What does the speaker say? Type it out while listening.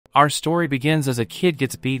Our story begins as a kid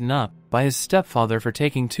gets beaten up by his stepfather for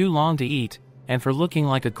taking too long to eat and for looking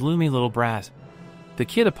like a gloomy little brat. The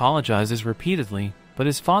kid apologizes repeatedly, but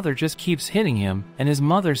his father just keeps hitting him and his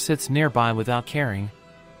mother sits nearby without caring.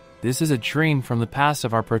 This is a dream from the past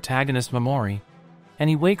of our protagonist Momori, and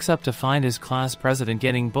he wakes up to find his class president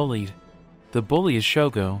getting bullied. The bully is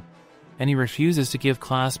Shogo, and he refuses to give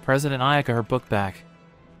class president Ayaka her book back.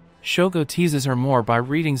 Shogo teases her more by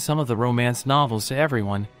reading some of the romance novels to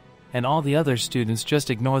everyone, and all the other students just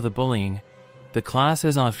ignore the bullying. The class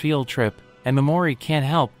is on a field trip, and Momori can't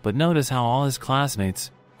help but notice how all his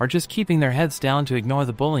classmates are just keeping their heads down to ignore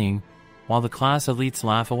the bullying, while the class elites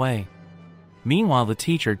laugh away. Meanwhile, the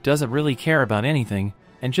teacher doesn't really care about anything,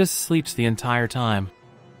 and just sleeps the entire time.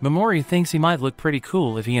 Momori thinks he might look pretty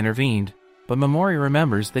cool if he intervened, but Momori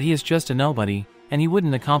remembers that he is just a nobody, and he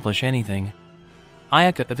wouldn't accomplish anything.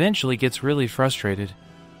 Ayaka eventually gets really frustrated,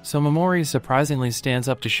 so Momori surprisingly stands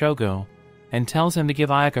up to Shogo, and tells him to give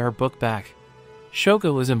Ayaka her book back.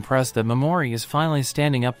 Shogo is impressed that Momori is finally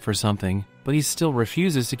standing up for something, but he still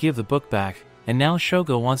refuses to give the book back, and now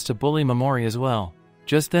Shogo wants to bully Momori as well.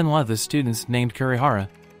 Just then one of the students named Kurihara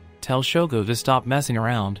tells Shogo to stop messing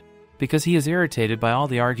around, because he is irritated by all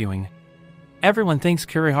the arguing. Everyone thinks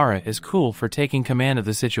Kurihara is cool for taking command of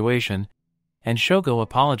the situation, and Shogo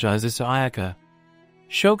apologizes to Ayaka.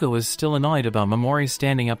 Shogo is still annoyed about Momori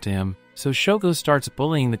standing up to him, so Shogo starts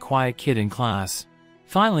bullying the quiet kid in class.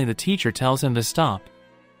 Finally, the teacher tells him to stop,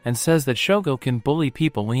 and says that Shogo can bully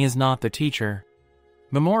people when he is not the teacher.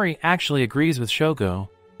 Momori actually agrees with Shogo,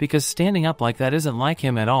 because standing up like that isn't like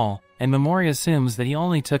him at all, and Momori assumes that he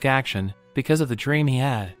only took action because of the dream he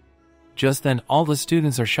had. Just then, all the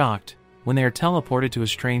students are shocked when they are teleported to a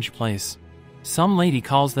strange place. Some lady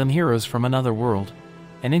calls them heroes from another world,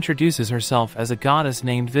 and introduces herself as a goddess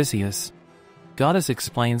named Vicious. Goddess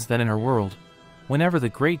explains that in her world, whenever the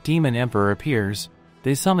Great Demon Emperor appears,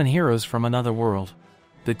 they summon heroes from another world.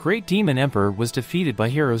 The Great Demon Emperor was defeated by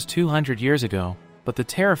heroes 200 years ago, but the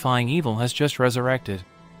terrifying evil has just resurrected.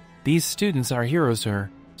 These students are heroes to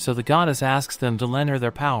her, so the goddess asks them to lend her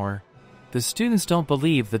their power. The students don't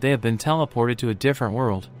believe that they have been teleported to a different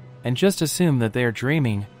world, and just assume that they are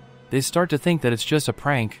dreaming. They start to think that it's just a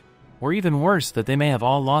prank, or even worse, that they may have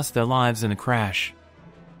all lost their lives in a crash.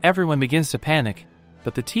 Everyone begins to panic,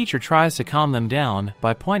 but the teacher tries to calm them down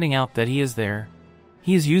by pointing out that he is there.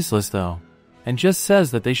 He is useless though, and just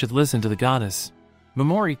says that they should listen to the goddess.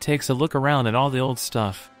 Momori takes a look around at all the old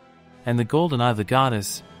stuff, and the golden eye of the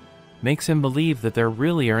goddess makes him believe that they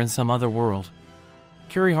really are in some other world.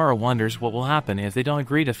 Kurihara wonders what will happen if they don't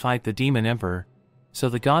agree to fight the Demon Emperor, so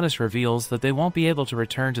the goddess reveals that they won't be able to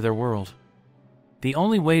return to their world. The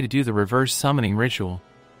only way to do the reverse summoning ritual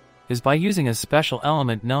is by using a special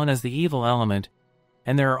element known as the evil element,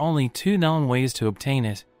 and there are only two known ways to obtain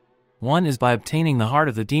it. One is by obtaining the heart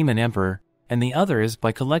of the Demon Emperor, and the other is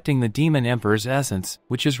by collecting the Demon Emperor's essence,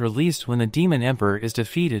 which is released when the Demon Emperor is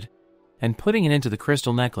defeated, and putting it into the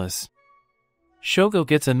crystal necklace. Shogo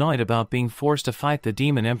gets annoyed about being forced to fight the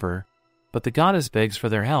Demon Emperor, but the goddess begs for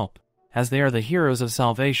their help, as they are the heroes of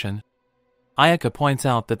salvation. Ayaka points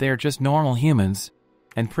out that they are just normal humans,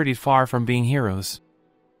 and pretty far from being heroes.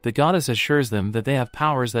 The goddess assures them that they have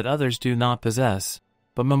powers that others do not possess,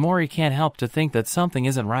 but Momori can't help to think that something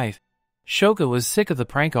isn't right. Shogo is sick of the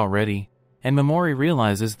prank already, and Momori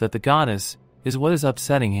realizes that the goddess is what is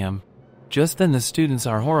upsetting him. Just then the students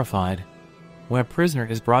are horrified when a prisoner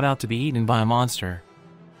is brought out to be eaten by a monster.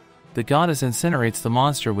 The goddess incinerates the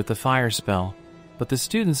monster with the fire spell, but the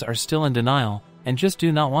students are still in denial and just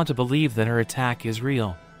do not want to believe that her attack is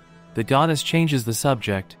real. The goddess changes the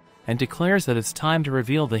subject and declares that it's time to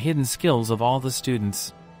reveal the hidden skills of all the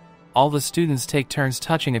students. All the students take turns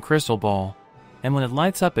touching a crystal ball, and when it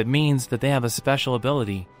lights up it means that they have a special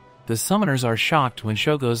ability. The summoners are shocked when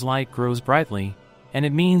Shogo's light grows brightly, and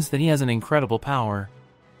it means that he has an incredible power.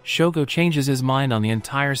 Shogo changes his mind on the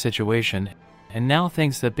entire situation, and now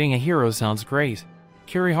thinks that being a hero sounds great.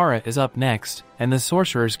 Kurihara is up next, and the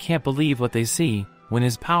sorcerers can't believe what they see when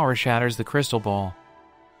his power shatters the crystal ball.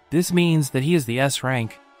 This means that he is the S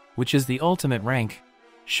rank, which is the ultimate rank.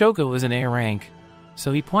 Shogo is an A rank,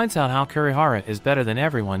 so he points out how Kurihara is better than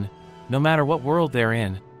everyone, no matter what world they're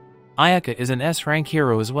in. Ayaka is an S rank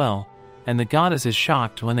hero as well, and the goddess is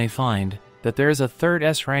shocked when they find that there is a third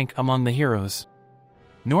S rank among the heroes.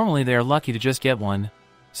 Normally they are lucky to just get one,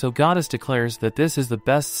 so goddess declares that this is the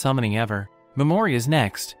best summoning ever. Momori is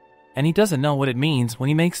next, and he doesn't know what it means when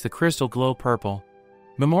he makes the crystal glow purple.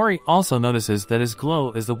 Momori also notices that his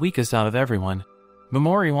glow is the weakest out of everyone.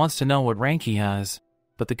 Momori wants to know what rank he has,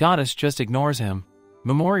 but the goddess just ignores him.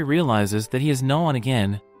 Momori realizes that he is no one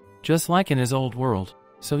again, just like in his old world.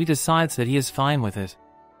 so he decides that he is fine with it.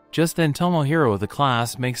 Just then Tomohiro of the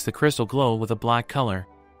class makes the crystal glow with a black color.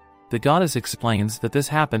 The goddess explains that this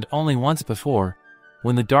happened only once before,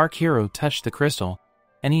 when the dark hero touched the crystal,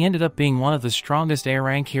 and he ended up being one of the strongest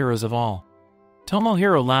A-rank heroes of all.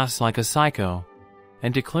 Tomohiro laughs like a psycho,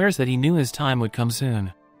 and declares that he knew his time would come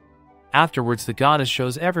soon. Afterwards, the goddess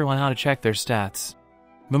shows everyone how to check their stats.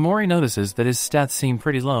 Momori notices that his stats seem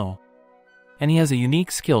pretty low, and he has a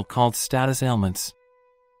unique skill called status ailments.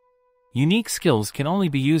 Unique skills can only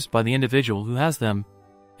be used by the individual who has them,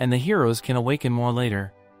 and the heroes can awaken more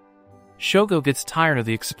later. Shogo gets tired of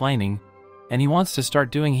the explaining, and he wants to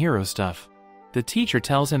start doing hero stuff. The teacher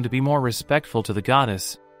tells him to be more respectful to the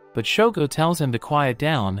goddess, but Shogo tells him to quiet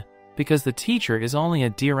down, because the teacher is only a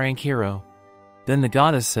D-rank hero. Then the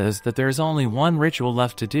goddess says that there is only one ritual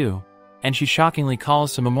left to do, and she shockingly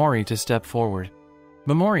calls to Momori to step forward.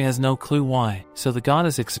 Momori has no clue why, so the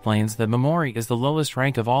goddess explains that Momori is the lowest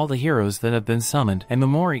rank of all the heroes that have been summoned, and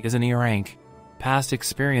Momori is an E rank. Past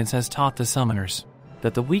experience has taught the summoners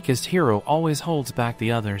that the weakest hero always holds back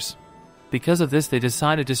the others. Because of this, they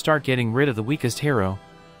decided to start getting rid of the weakest hero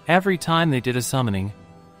every time they did a summoning.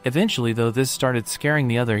 Eventually, though, this started scaring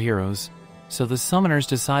the other heroes, so the summoners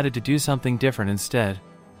decided to do something different instead.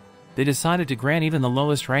 They decided to grant even the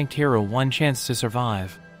lowest ranked hero one chance to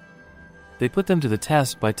survive. They put them to the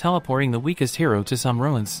test by teleporting the weakest hero to some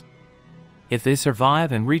ruins. If they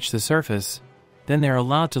survive and reach the surface, then they are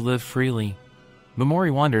allowed to live freely.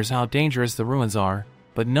 Momori wonders how dangerous the ruins are,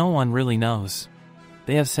 but no one really knows.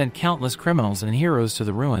 They have sent countless criminals and heroes to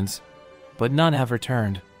the ruins, but none have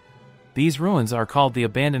returned. These ruins are called the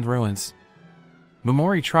Abandoned Ruins.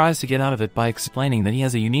 Momori tries to get out of it by explaining that he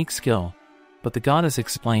has a unique skill, but the goddess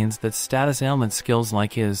explains that status ailment skills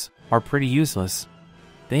like his are pretty useless.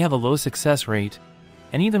 They have a low success rate,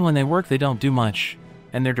 and even when they work they don't do much,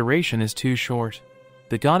 and their duration is too short.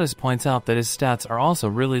 The goddess points out that his stats are also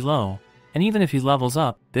really low, and even if he levels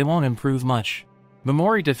up, they won't improve much.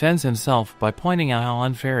 Momori defends himself by pointing out how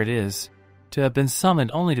unfair it is to have been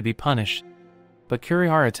summoned only to be punished. But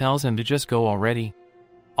Kurihara tells him to just go already.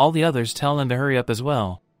 All the others tell him to hurry up as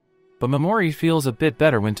well. But Momori feels a bit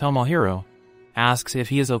better when Tomohiro asks if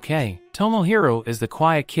he is okay. Tomohiro is the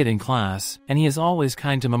quiet kid in class, and he is always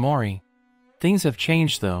kind to Momori. Things have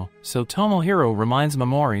changed though, so Tomohiro reminds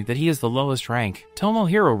Momori that he is the lowest rank.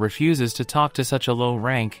 Tomohiro refuses to talk to such a low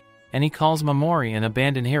rank, and he calls Momori an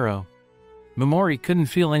abandoned hero. Momori couldn't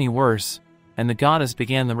feel any worse, and the goddess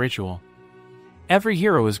began the ritual. Every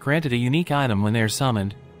hero is granted a unique item when they are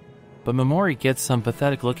summoned, but Momori gets some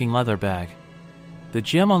pathetic-looking leather bag. The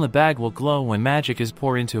gem on the bag will glow when magic is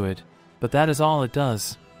poured into it, but that is all it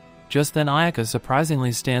does. Just then Ayaka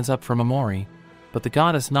surprisingly stands up for Momori, but the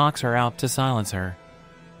goddess knocks her out to silence her.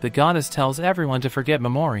 The goddess tells everyone to forget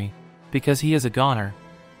Momori, because he is a goner.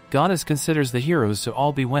 Goddess considers the heroes to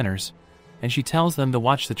all be winners, and she tells them to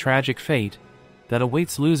watch the tragic fate that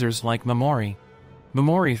awaits losers like Momori.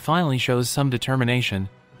 Momori finally shows some determination,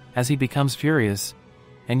 as he becomes furious,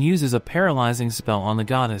 and uses a paralyzing spell on the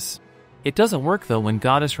goddess. It doesn't work though when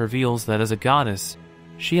goddess reveals that as a goddess,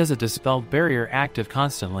 she has a dispelled barrier active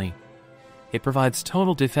constantly. It provides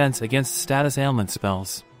total defense against status ailment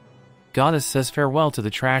spells. Goddess says farewell to the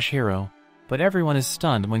trash hero, but everyone is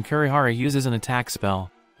stunned when Kurihara uses an attack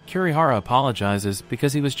spell. Kurihara apologizes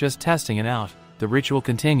because he was just testing it out. The ritual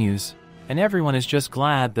continues, and everyone is just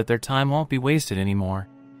glad that their time won't be wasted anymore.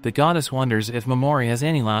 The goddess wonders if Momori has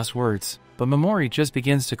any last words, but Momori just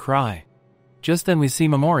begins to cry. Just then we see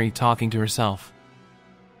Momori talking to herself.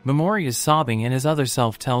 Momori is sobbing and his other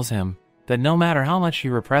self tells him that no matter how much he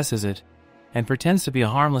represses it and pretends to be a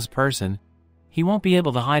harmless person, he won't be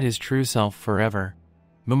able to hide his true self forever.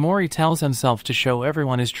 Momori tells himself to show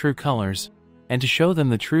everyone his true colors and to show them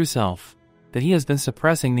the true self that he has been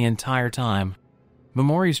suppressing the entire time.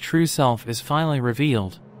 Momori's true self is finally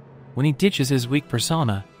revealed when he ditches his weak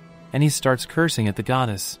persona and he starts cursing at the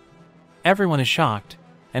goddess. Everyone is shocked,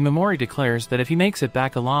 and Momori declares that if he makes it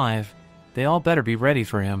back alive, they all better be ready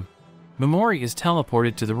for him. Momori is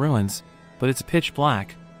teleported to the ruins, but it's pitch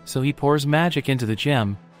black, so he pours magic into the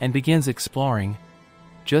gem and begins exploring.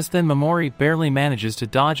 Just then Momori barely manages to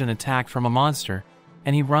dodge an attack from a monster,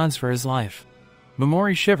 and he runs for his life.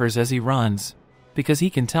 Momori shivers as he runs, because he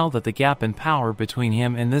can tell that the gap in power between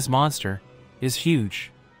him and this monster is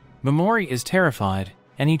huge. Momori is terrified,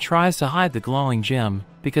 and he tries to hide the glowing gem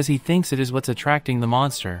because he thinks it is what's attracting the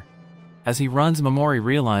monster. As he runs, Momori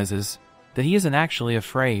realizes that he isn't actually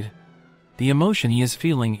afraid. The emotion he is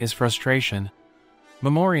feeling is frustration.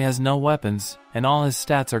 Momori has no weapons, and all his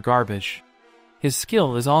stats are garbage. His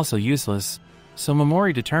skill is also useless, so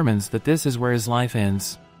Momori determines that this is where his life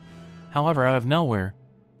ends. However, out of nowhere,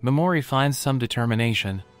 Momori finds some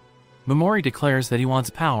determination. Momori declares that he wants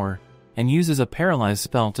power, and uses a paralyze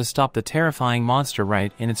spell to stop the terrifying monster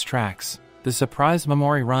right in its tracks. The surprised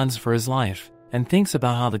Momori runs for his life, and thinks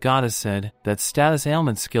about how the goddess said that status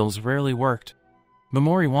ailment skills rarely worked.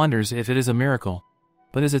 Momori wonders if it is a miracle,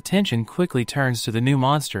 but his attention quickly turns to the new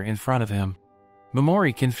monster in front of him.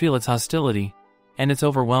 Momori can feel its hostility, and it's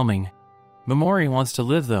overwhelming. Momori wants to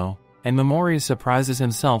live though, and Momori surprises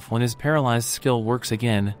himself when his paralyzed skill works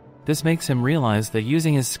again. This makes him realize that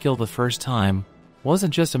using his skill the first time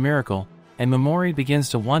wasn't just a miracle, and Momori begins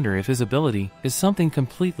to wonder if his ability is something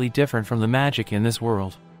completely different from the magic in this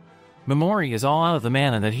world. Momori is all out of the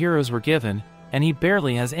mana that heroes were given, and he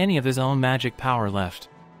barely has any of his own magic power left.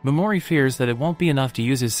 Momori fears that it won't be enough to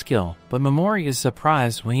use his skill, but Momori is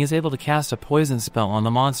surprised when he is able to cast a poison spell on the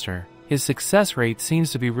monster. His success rate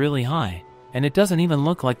seems to be really high, and it doesn't even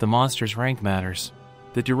look like the monster's rank matters.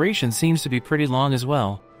 The duration seems to be pretty long as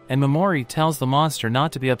well, and Momori tells the monster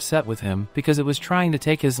not to be upset with him because it was trying to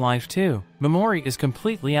take his life too. Momori is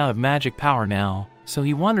completely out of magic power now, so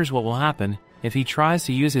he wonders what will happen if he tries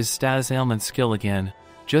to use his status ailment skill again.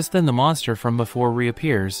 Just then the monster from before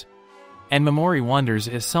reappears, and Momori wonders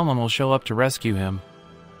if someone will show up to rescue him.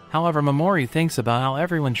 However, Momori thinks about how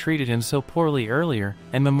everyone treated him so poorly earlier,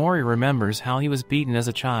 and Momori remembers how he was beaten as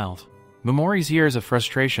a child. Momori's years of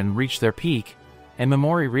frustration reach their peak, and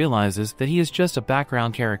Momori realizes that he is just a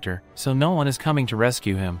background character, so no one is coming to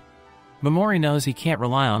rescue him. Momori knows he can't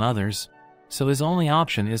rely on others, so his only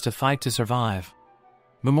option is to fight to survive.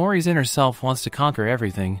 Momori's inner self wants to conquer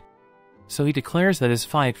everything, so he declares that his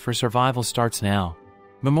fight for survival starts now.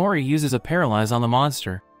 Momori uses a paralyze on the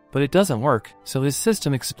monster, but it doesn't work, so his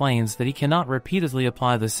system explains that he cannot repeatedly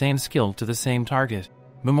apply the same skill to the same target.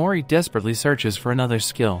 Momori desperately searches for another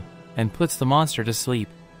skill, and puts the monster to sleep.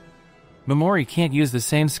 Momori can't use the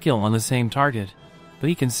same skill on the same target, but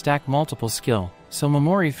he can stack multiple skill, so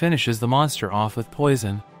Momori finishes the monster off with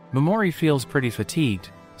poison. Momori feels pretty fatigued,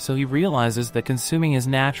 so he realizes that consuming his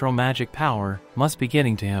natural magic power must be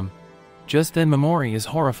getting to him. Just then Momori is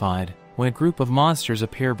horrified when a group of monsters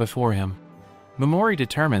appear before him. Momori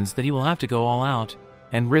determines that he will have to go all out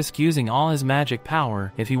and risk using all his magic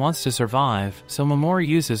power if he wants to survive, so Momori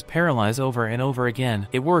uses Paralyze over and over again.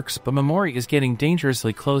 It works, but Momori is getting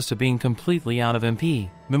dangerously close to being completely out of MP.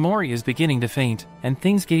 Momori is beginning to faint, and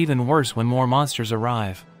things get even worse when more monsters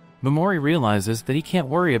arrive. Momori realizes that he can't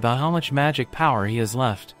worry about how much magic power he has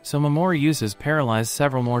left, so Momori uses Paralyze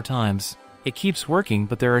several more times. It keeps working,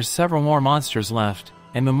 but there are several more monsters left,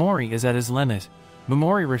 and Momori is at his limit.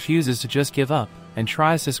 Momori refuses to just give up, and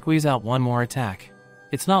tries to squeeze out one more attack.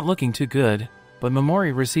 It's not looking too good, but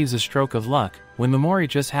Momori receives a stroke of luck when Momori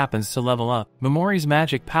just happens to level up. Momori's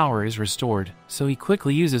magic power is restored, so he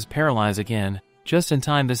quickly uses Paralyze again, just in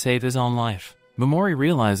time to save his own life. Momori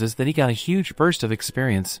realizes that he got a huge burst of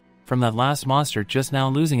experience from that last monster just now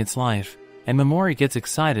losing its life, and Momori gets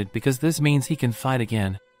excited because this means he can fight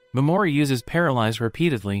again. Momori uses Paralyze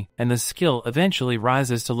repeatedly, and the skill eventually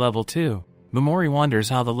rises to level 2. Momori wonders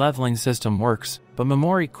how the leveling system works, but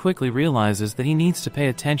Momori quickly realizes that he needs to pay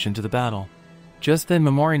attention to the battle. Just then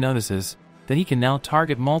Momori notices that he can now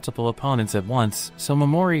target multiple opponents at once, so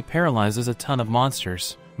Momori paralyzes a ton of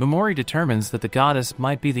monsters. Momori determines that the goddess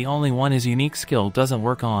might be the only one his unique skill doesn't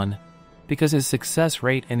work on, because his success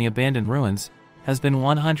rate in the abandoned ruins has been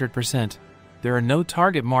 100%. There are no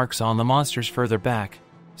target marks on the monsters further back,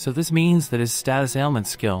 so this means that his status ailment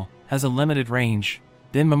skill has a limited range.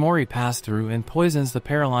 Then Momori passes through and poisons the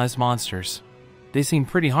paralyzed monsters. They seem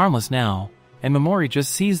pretty harmless now, and Momori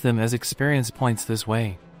just sees them as experience points this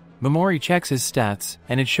way. Momori checks his stats,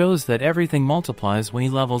 and it shows that everything multiplies when he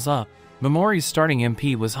levels up. Momori's starting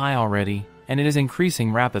MP was high already, and it is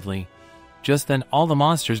increasing rapidly. Just then all the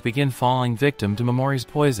monsters begin falling victim to Momori's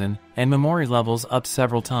poison, and Momori levels up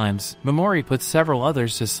several times. Momori puts several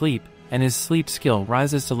others to sleep, and his sleep skill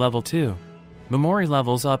rises to level 2. Momori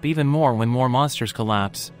levels up even more when more monsters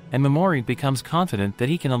collapse, and Momori becomes confident that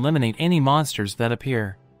he can eliminate any monsters that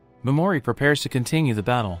appear. Momori prepares to continue the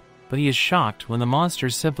battle, but he is shocked when the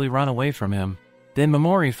monsters simply run away from him. Then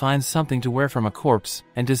Momori finds something to wear from a corpse,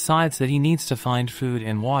 and decides that he needs to find food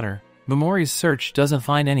and water. Momori's search doesn't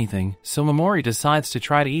find anything, so Momori decides to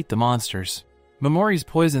try to eat the monsters. Momori's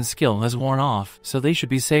poison skill has worn off, so they should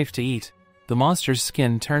be safe to eat. The monster's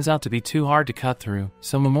skin turns out to be too hard to cut through,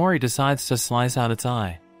 so Momori decides to slice out its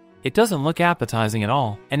eye. It doesn't look appetizing at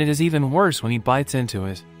all, and it is even worse when he bites into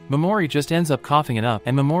it. Momori just ends up coughing it up,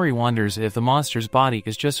 and Momori wonders if the monster's body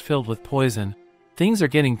is just filled with poison. Things are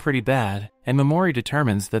getting pretty bad, and Momori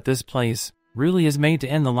determines that this place really is made to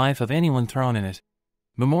end the life of anyone thrown in it.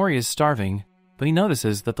 Momori is starving, but he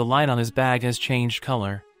notices that the light on his bag has changed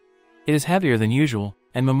color. It is heavier than usual,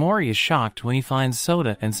 and Momori is shocked when he finds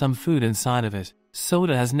soda and some food inside of it.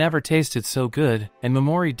 Soda has never tasted so good, and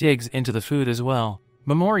Momori digs into the food as well.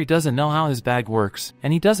 Momori doesn't know how his bag works,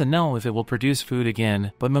 and he doesn't know if it will produce food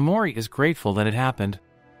again, but Momori is grateful that it happened.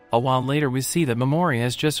 A while later we see that Momori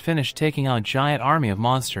has just finished taking on a giant army of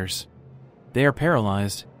monsters. They are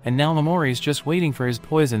paralyzed, and now Momori is just waiting for his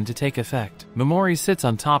poison to take effect. Momori sits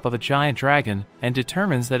on top of a giant dragon, and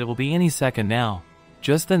determines that it will be any second now.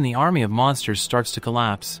 Just then the army of monsters starts to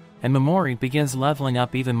collapse, and Momori begins leveling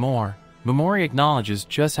up even more. Momori acknowledges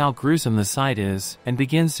just how gruesome the sight is, and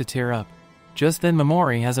begins to tear up. Just then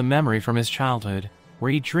Momori has a memory from his childhood,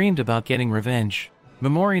 where he dreamed about getting revenge.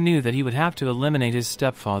 Momori knew that he would have to eliminate his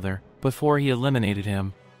stepfather, before he eliminated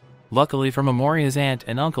him. Luckily for Momori, his aunt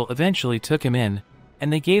and uncle eventually took him in,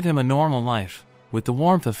 and they gave him a normal life, with the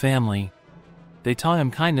warmth of family. They taught him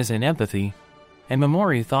kindness and empathy, and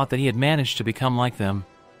Momori thought that he had managed to become like them.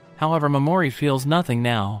 However, Momori feels nothing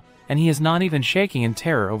now, and he is not even shaking in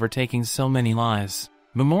terror over taking so many lives.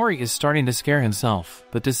 Momori is starting to scare himself,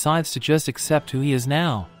 but decides to just accept who he is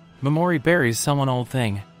now. Momori buries someone old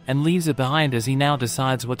thing, and leaves it behind as he now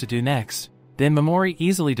decides what to do next. Then Momori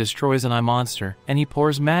easily destroys an eye monster, and he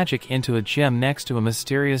pours magic into a gem next to a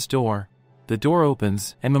mysterious door. The door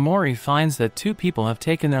opens, and Momori finds that 2 people have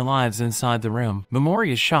taken their lives inside the room.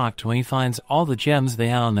 Momori is shocked when he finds all the gems they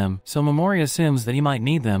had on them, so Momori assumes that he might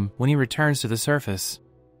need them when he returns to the surface.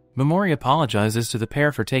 Momori apologizes to the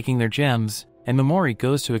pair for taking their gems, and Momori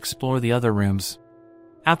goes to explore the other rooms.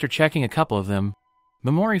 After checking a couple of them,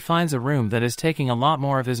 Momori finds a room that is taking a lot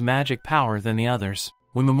more of his magic power than the others.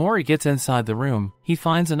 When Momori gets inside the room, he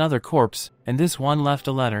finds another corpse, and this one left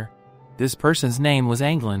a letter. This person's name was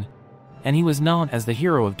Anglin, and he was known as the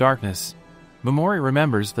Hero of Darkness. Momori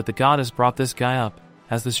remembers that the goddess brought this guy up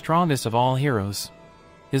as the strongest of all heroes.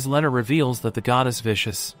 His letter reveals that the goddess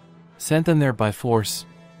Vicious sent them there by force.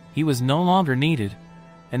 He was no longer needed,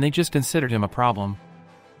 and they just considered him a problem.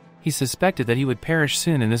 He suspected that he would perish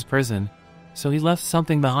soon in his prison, so he left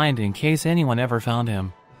something behind in case anyone ever found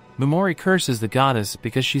him. Momori curses the goddess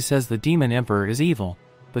because she says the demon emperor is evil,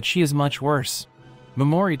 but she is much worse.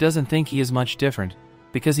 Momori doesn't think he is much different,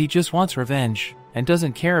 because he just wants revenge, and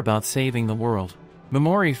doesn't care about saving the world.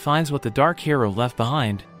 Momori finds what the dark hero left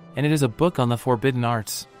behind, and it is a book on the forbidden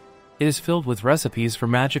arts. It is filled with recipes for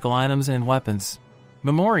magical items and weapons.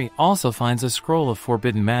 Momori also finds a scroll of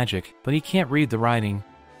forbidden magic, but he can't read the writing.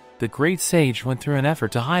 The great sage went through an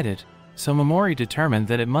effort to hide it, so Momori determined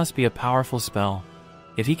that it must be a powerful spell.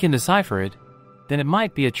 If he can decipher it, then it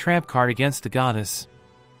might be a trap card against the goddess.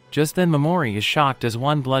 Just then Momori is shocked as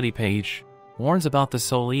one bloody page warns about the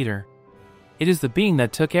Soul Eater. It is the being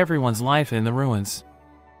that took everyone's life in the ruins.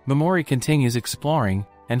 Momori continues exploring,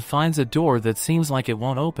 and finds a door that seems like it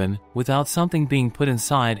won't open without something being put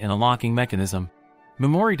inside in a locking mechanism.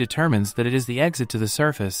 Momori determines that it is the exit to the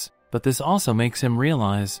surface, but this also makes him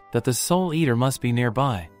realize that the Soul Eater must be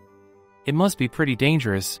nearby. It must be pretty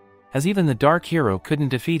dangerous, as even the Dark Hero couldn't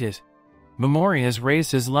defeat it. Momori has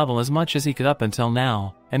raised his level as much as he could up until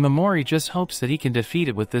now, and Momori just hopes that he can defeat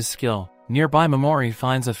it with this skill. Nearby Momori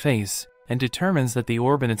finds a face, and determines that the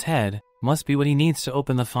orb in its head must be what he needs to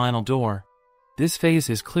open the final door. This face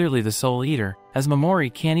is clearly the Soul Eater, as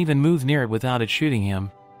Momori can't even move near it without it shooting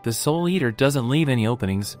him. The Soul Eater doesn't leave any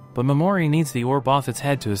openings, but Momori needs the orb off its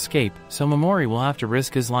head to escape, so Momori will have to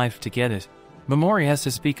risk his life to get it. Momori has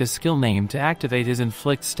to speak a skill name to activate his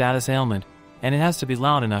inflict status ailment, and it has to be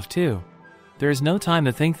loud enough too. There is no time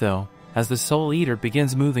to think though, as the Soul Eater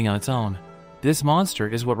begins moving on its own. This monster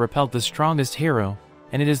is what repelled the strongest hero,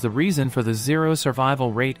 and it is the reason for the 0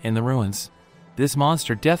 survival rate in the ruins. This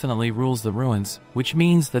monster definitely rules the ruins, which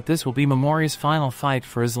means that this will be Momori's final fight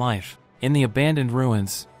for his life, in the abandoned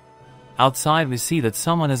ruins. Outside we see that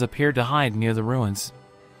someone has appeared to hide near the ruins.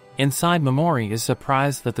 Inside, Momori is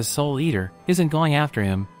surprised that the Soul Eater isn't going after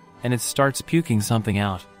him, and it starts puking something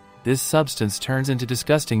out. This substance turns into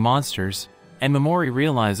disgusting monsters, and Momori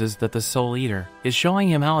realizes that the Soul Eater is showing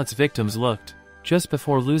him how its victims looked just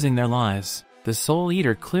before losing their lives. The Soul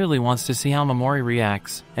Eater clearly wants to see how Momori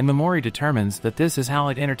reacts, and Momori determines that this is how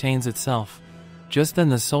it entertains itself. Just then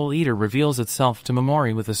the Soul Eater reveals itself to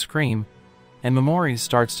Momori with a scream, and Momori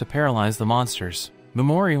starts to paralyze the monsters.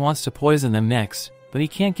 Momori wants to poison them next, but he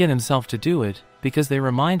can't get himself to do it, because they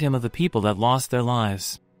remind him of the people that lost their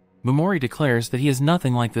lives. Momori declares that he is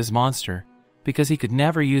nothing like this monster, because he could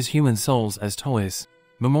never use human souls as toys.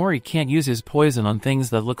 Momori can't use his poison on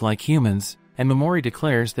things that look like humans, and Momori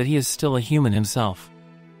declares that he is still a human himself.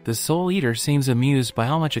 The Soul Eater seems amused by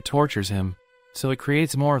how much it tortures him, so it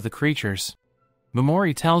creates more of the creatures.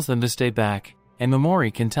 Momori tells them to stay back, and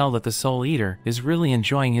Momori can tell that the Soul Eater is really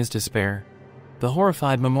enjoying his despair. The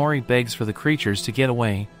horrified Momori begs for the creatures to get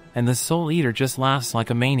away, and the Soul Eater just laughs like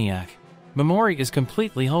a maniac. Momori is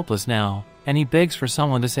completely hopeless now, and he begs for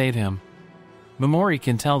someone to save him. Momori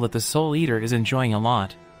can tell that the Soul Eater is enjoying a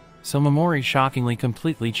lot, so Momori shockingly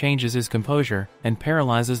completely changes his composure and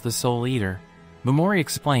paralyzes the Soul Eater. Momori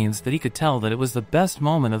explains that he could tell that it was the best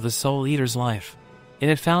moment of the Soul Eater's life. It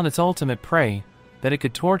had found its ultimate prey, that it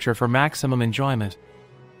could torture for maximum enjoyment.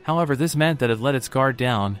 However, this meant that it let its guard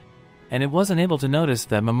down, and it wasn't able to notice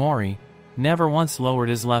that Momori never once lowered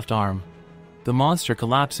his left arm. The monster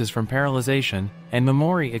collapses from paralyzation, and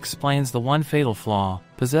Momori explains the one fatal flaw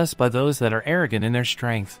possessed by those that are arrogant in their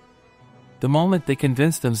strength. The moment they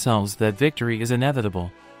convince themselves that victory is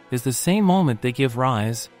inevitable is the same moment they give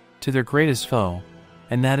rise to their greatest foe,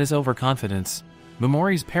 and that is overconfidence.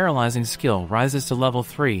 Momori's paralyzing skill rises to level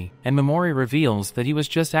 3, and Momori reveals that he was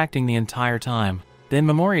just acting the entire time. Then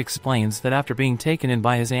Momori explains that after being taken in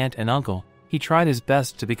by his aunt and uncle, he tried his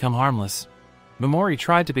best to become harmless. Momori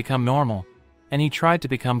tried to become normal, and he tried to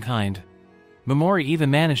become kind. Momori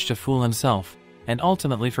even managed to fool himself, and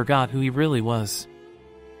ultimately forgot who he really was.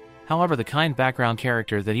 However, the kind background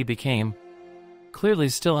character that he became clearly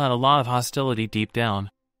still had a lot of hostility deep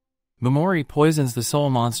down. Momori poisons the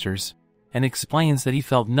soul monsters, and explains that he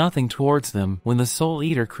felt nothing towards them when the Soul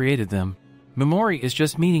Eater created them. Momori is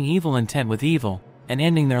just meeting evil intent with evil, and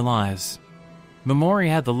ending their lives. Momori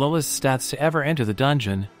had the lowest stats to ever enter the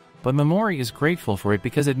dungeon, but Momori is grateful for it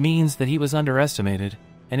because it means that he was underestimated,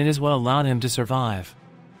 and it is what allowed him to survive.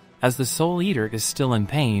 As the Soul Eater is still in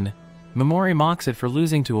pain, Momori mocks it for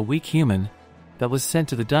losing to a weak human that was sent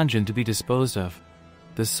to the dungeon to be disposed of.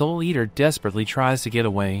 The Soul Eater desperately tries to get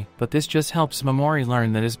away, but this just helps Momori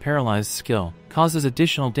learn that his paralyzed skill causes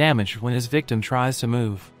additional damage when his victim tries to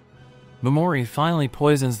move. Momori finally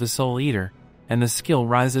poisons the Soul Eater, and the skill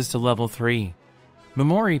rises to level 3.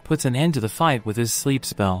 Momori puts an end to the fight with his sleep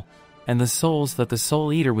spell, and the souls that the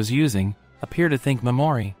Soul Eater was using appear to thank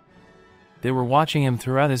Momori. They were watching him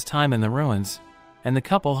throughout his time in the ruins, and the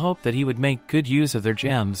couple hoped that he would make good use of their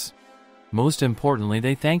gems. Most importantly,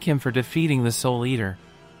 they thank him for defeating the Soul Eater.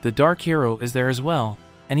 The Dark Hero is there as well,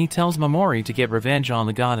 and he tells Momori to get revenge on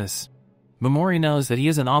the goddess. Momori knows that he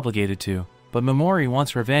isn't obligated to, but Momori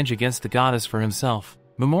wants revenge against the goddess for himself.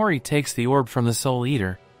 Momori takes the orb from the Soul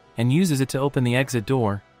Eater, and uses it to open the exit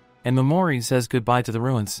door, and Momori says goodbye to the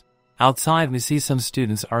ruins. Outside, we see some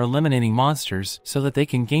students are eliminating monsters so that they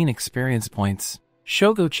can gain experience points.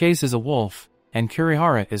 Shogo chases a wolf, and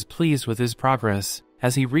Kurihara is pleased with his progress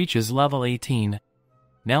as he reaches level 18.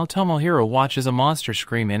 Now Tomohiro watches a monster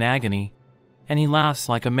scream in agony, and he laughs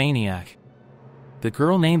like a maniac. The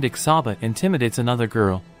girl named Ixaba intimidates another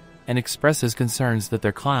girl, and expresses concerns that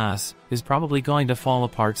their class is probably going to fall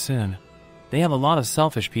apart soon. They have a lot of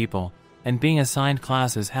selfish people, and being assigned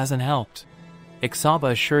classes hasn't helped.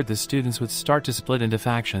 Ixaba assured the students would start to split into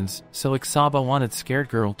factions, so Ixaba wanted Scared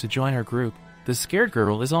Girl to join her group. The Scared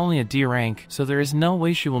Girl is only a D rank, so there is no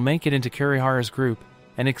way she will make it into Kurihara's group,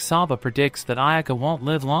 and Ixaba predicts that Ayaka won't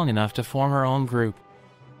live long enough to form her own group.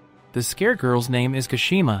 The Scared Girl's name is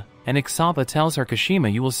Kashima, and Ixaba tells her,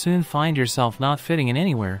 Kashima, you will soon find yourself not fitting in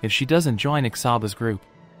anywhere if she doesn't join Ixaba's group.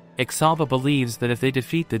 Ixaba believes that if they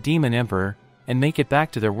defeat the Demon Emperor and make it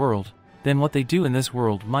back to their world, then what they do in this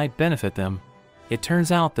world might benefit them. It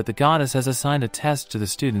turns out that the goddess has assigned a test to the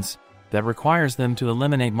students that requires them to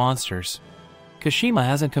eliminate monsters. Kashima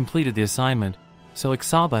hasn't completed the assignment, so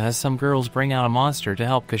Ixaba has some girls bring out a monster to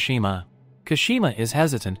help Kashima. Kashima is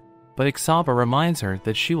hesitant, but Ixaba reminds her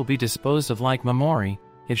that she will be disposed of like Momori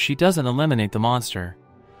if she doesn't eliminate the monster.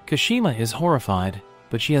 Kashima is horrified,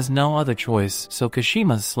 but she has no other choice, so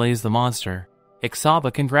Kashima slays the monster.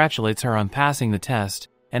 Ixaba congratulates her on passing the test,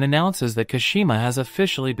 and announces that Kashima has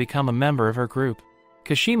officially become a member of her group.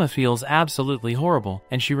 Kashima feels absolutely horrible,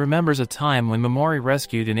 and she remembers a time when Momori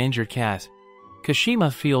rescued an injured cat.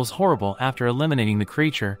 Kashima feels horrible after eliminating the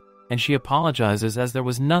creature, and she apologizes as there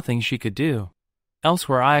was nothing she could do.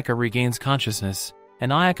 Elsewhere, Ayaka regains consciousness,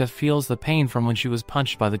 and Ayaka feels the pain from when she was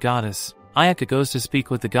punched by the goddess. Ayaka goes to speak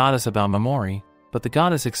with the goddess about Momori, but the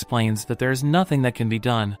goddess explains that there is nothing that can be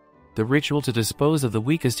done. The ritual to dispose of the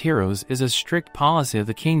weakest heroes is a strict policy of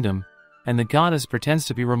the kingdom, and the goddess pretends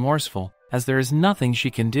to be remorseful, as there is nothing she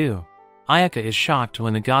can do. Ayaka is shocked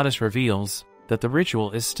when the goddess reveals that the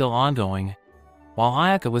ritual is still ongoing. While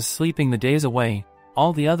Ayaka was sleeping the days away,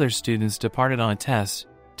 all the other students departed on a test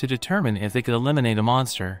to determine if they could eliminate a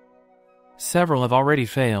monster. Several have already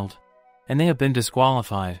failed, and they have been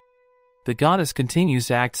disqualified. The goddess continues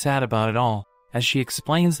to act sad about it all, as she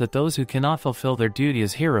explains that those who cannot fulfill their duty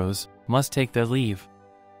as heroes must take their leave.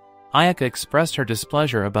 Ayaka expressed her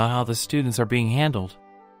displeasure about how the students are being handled,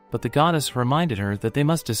 but the goddess reminded her that they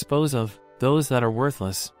must dispose of those that are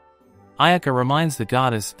worthless. Ayaka reminds the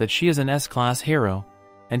goddess that she is an S-class hero,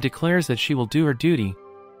 and declares that she will do her duty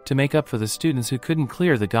to make up for the students who couldn't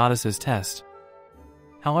clear the goddess's test.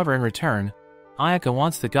 However, in return, Ayaka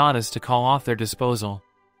wants the goddess to call off their disposal.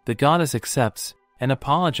 The goddess accepts and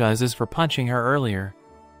apologizes for punching her earlier.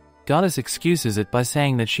 Goddess excuses it by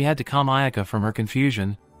saying that she had to calm Ayaka from her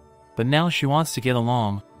confusion, but now she wants to get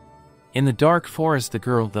along. In the dark forest, the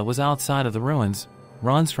girl that was outside of the ruins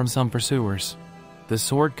runs from some pursuers. The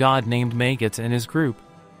sword god named Maggots and his group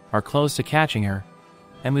are close to catching her,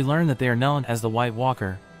 and we learn that they are known as the White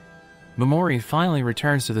Walker. Momori finally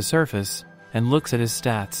returns to the surface and looks at his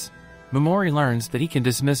stats. Momori learns that he can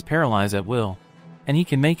dismiss Paralyze at will, and he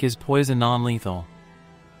can make his poison non-lethal.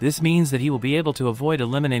 This means that he will be able to avoid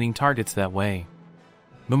eliminating targets that way.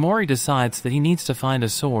 Momori decides that he needs to find a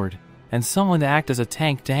sword and someone to act as a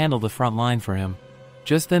tank to handle the front line for him.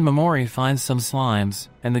 Just then Momori finds some slimes,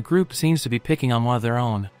 and the group seems to be picking on one of their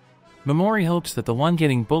own. Momori hopes that the one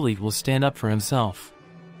getting bullied will stand up for himself,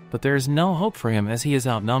 but there is no hope for him as he is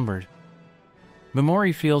outnumbered.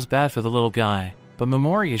 Momori feels bad for the little guy, but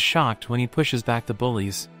Momori is shocked when he pushes back the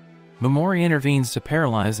bullies. Momori intervenes to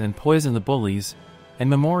paralyze and poison the bullies, and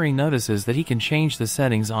Momori notices that he can change the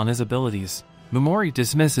settings on his abilities. Momori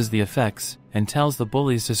dismisses the effects and tells the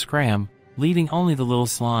bullies to scram, leaving only the little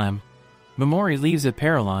slime. Momori leaves it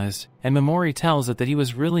paralyzed, and Momori tells it that he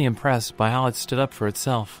was really impressed by how it stood up for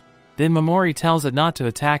itself. Then Momori tells it not to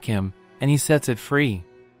attack him, and he sets it free.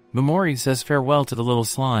 Momori says farewell to the little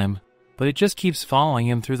slime, but it just keeps following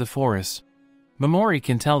him through the forest. Momori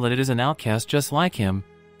can tell that it is an outcast just like him,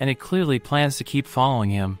 and it clearly plans to keep following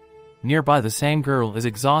him. Nearby, the same girl is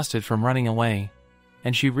exhausted from running away,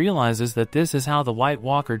 and she realizes that this is how the White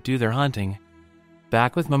Walker do their hunting.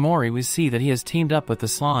 Back with Momori, we see that he has teamed up with the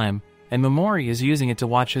slime, and Momori is using it to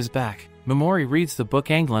watch his back. Momori reads the book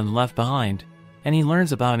Anglin left behind, and he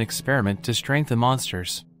learns about an experiment to strengthen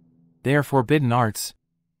monsters. They are forbidden arts,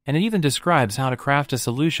 and it even describes how to craft a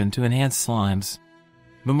solution to enhance slimes.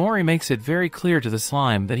 Momori makes it very clear to the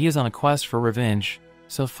slime that he is on a quest for revenge,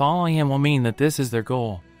 so following him will mean that this is their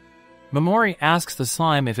goal. Momori asks the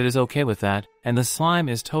slime if it is okay with that, and the slime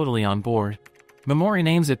is totally on board. Momori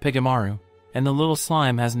names it Pigamaru, and the little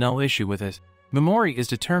slime has no issue with it. Momori is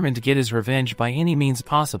determined to get his revenge by any means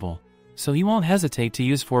possible, so he won't hesitate to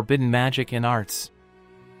use forbidden magic and arts.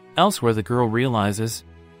 Elsewhere, the girl realizes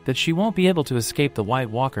that she won't be able to escape the White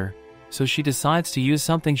Walker, so she decides to use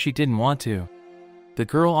something she didn't want to. The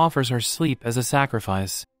girl offers her sleep as a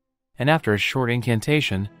sacrifice, and after a short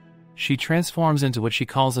incantation, she transforms into what she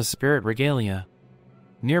calls a spirit regalia.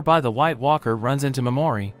 Nearby, the White Walker runs into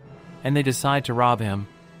Momori, and they decide to rob him.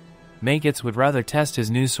 Maggots would rather test his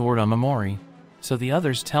new sword on Momori, so the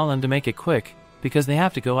others tell him to make it quick, because they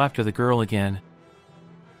have to go after the girl again.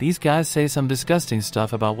 These guys say some disgusting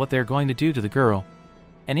stuff about what they're going to do to the girl,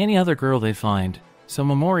 and any other girl they find, so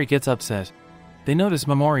Momori gets upset. They notice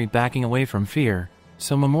Momori backing away from fear,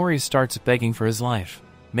 so Momori starts begging for his life.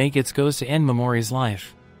 Maggots goes to end Momori's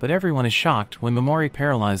life, but everyone is shocked when Momori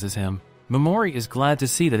paralyzes him. Momori is glad to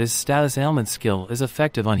see that his status ailment skill is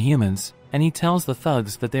effective on humans, and he tells the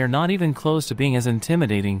thugs that they are not even close to being as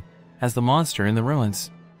intimidating as the monster in the ruins.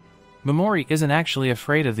 Momori isn't actually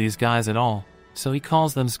afraid of these guys at all, so he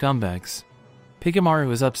calls them scumbags.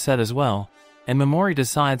 Pigamaru is upset as well, and Momori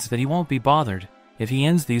decides that he won't be bothered if he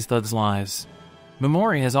ends these thugs' lives.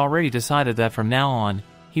 Momori has already decided that from now on,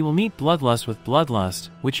 he will meet Bloodlust with Bloodlust,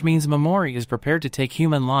 which means Momori is prepared to take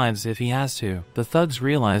human lives if he has to. The thugs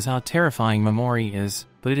realize how terrifying Momori is,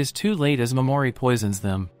 but it is too late as Momori poisons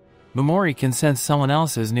them. Momori can sense someone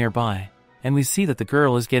else is nearby, and we see that the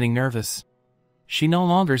girl is getting nervous. She no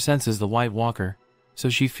longer senses the White Walker, so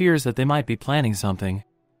she fears that they might be planning something.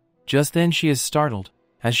 Just then she is startled,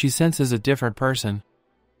 as she senses a different person.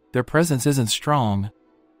 Their presence isn't strong,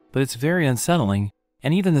 but it's very unsettling,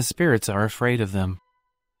 and even the spirits are afraid of them.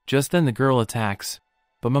 Just then the girl attacks,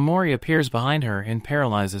 but Momori appears behind her and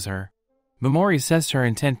paralyzes her. Momori sensed her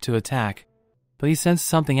intent to attack, but he sensed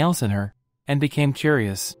something else in her, and became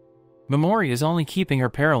curious. Momori is only keeping her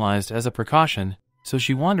paralyzed as a precaution, so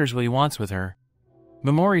she wonders what he wants with her.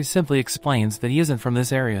 Momori simply explains that he isn't from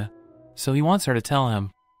this area, so he wants her to tell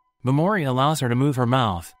him. Momori allows her to move her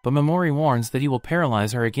mouth, but Momori warns that he will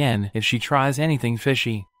paralyze her again if she tries anything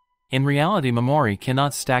fishy. In reality, Momori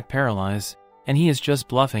cannot stack paralyze, and he is just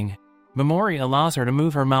bluffing. Momori allows her to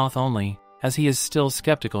move her mouth only, as he is still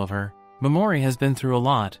skeptical of her. Momori has been through a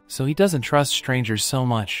lot, so he doesn't trust strangers so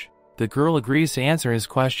much. The girl agrees to answer his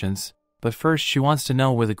questions, but first she wants to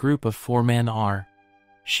know where the group of 4 men are.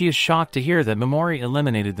 She is shocked to hear that Momori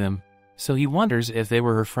eliminated them, so he wonders if they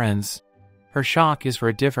were her friends. Her shock is for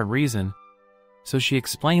a different reason, so she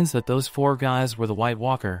explains that those 4 guys were the White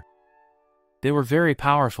Walker. They were very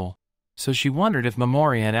powerful, so she wondered if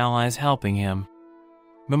Momori had allies helping him.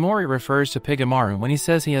 Momori refers to Pigamaru when he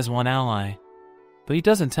says he has one ally, but he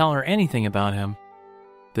doesn't tell her anything about him.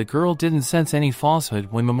 The girl didn't sense any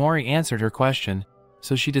falsehood when Momori answered her question,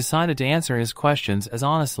 so she decided to answer his questions as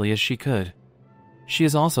honestly as she could. She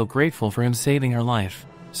is also grateful for him saving her life,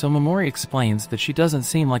 so Momori explains that she doesn't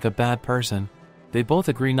seem like a bad person. They both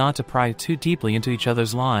agree not to pry too deeply into each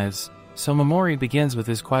other's lives, so Momori begins with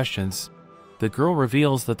his questions. The girl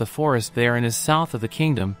reveals that the forest therein is south of the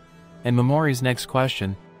kingdom, and Momori's next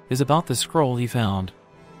question is about the scroll he found.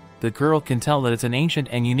 The girl can tell that it's an ancient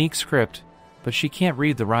and unique script, but she can't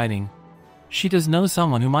read the writing. She does know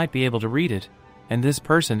someone who might be able to read it, and this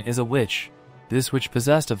person is a witch. This witch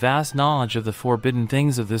possessed a vast knowledge of the forbidden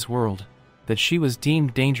things of this world, that she was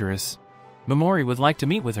deemed dangerous. Momori would like to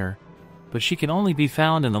meet with her, but she can only be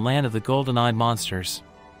found in the land of the golden-eyed monsters.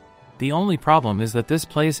 The only problem is that this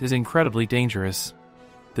place is incredibly dangerous.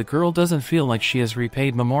 The girl doesn't feel like she has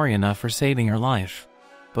repaid Momori enough for saving her life,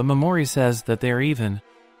 but Momori says that they are even.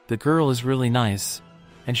 The girl is really nice,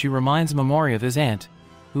 and she reminds Momori of his aunt,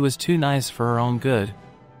 who is too nice for her own good.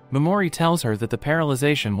 Momori tells her that the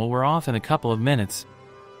paralyzation will wear off in a couple of minutes,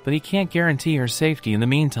 but he can't guarantee her safety in the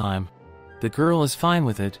meantime. The girl is fine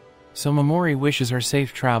with it, so Momori wishes her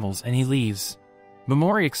safe travels and he leaves.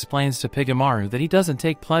 Momori explains to Pigamaru that he doesn't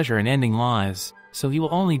take pleasure in ending lives, so he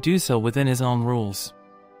will only do so within his own rules.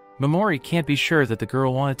 Momori can't be sure that the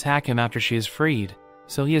girl won't attack him after she is freed,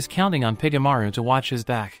 so he is counting on Pigamaru to watch his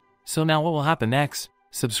back. So now what will happen next?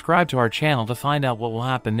 Subscribe to our channel to find out what will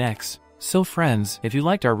happen next. So friends, if you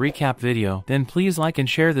liked our recap video, then please like and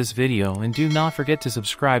share this video and do not forget to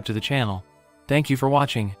subscribe to the channel. Thank you for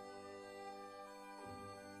watching.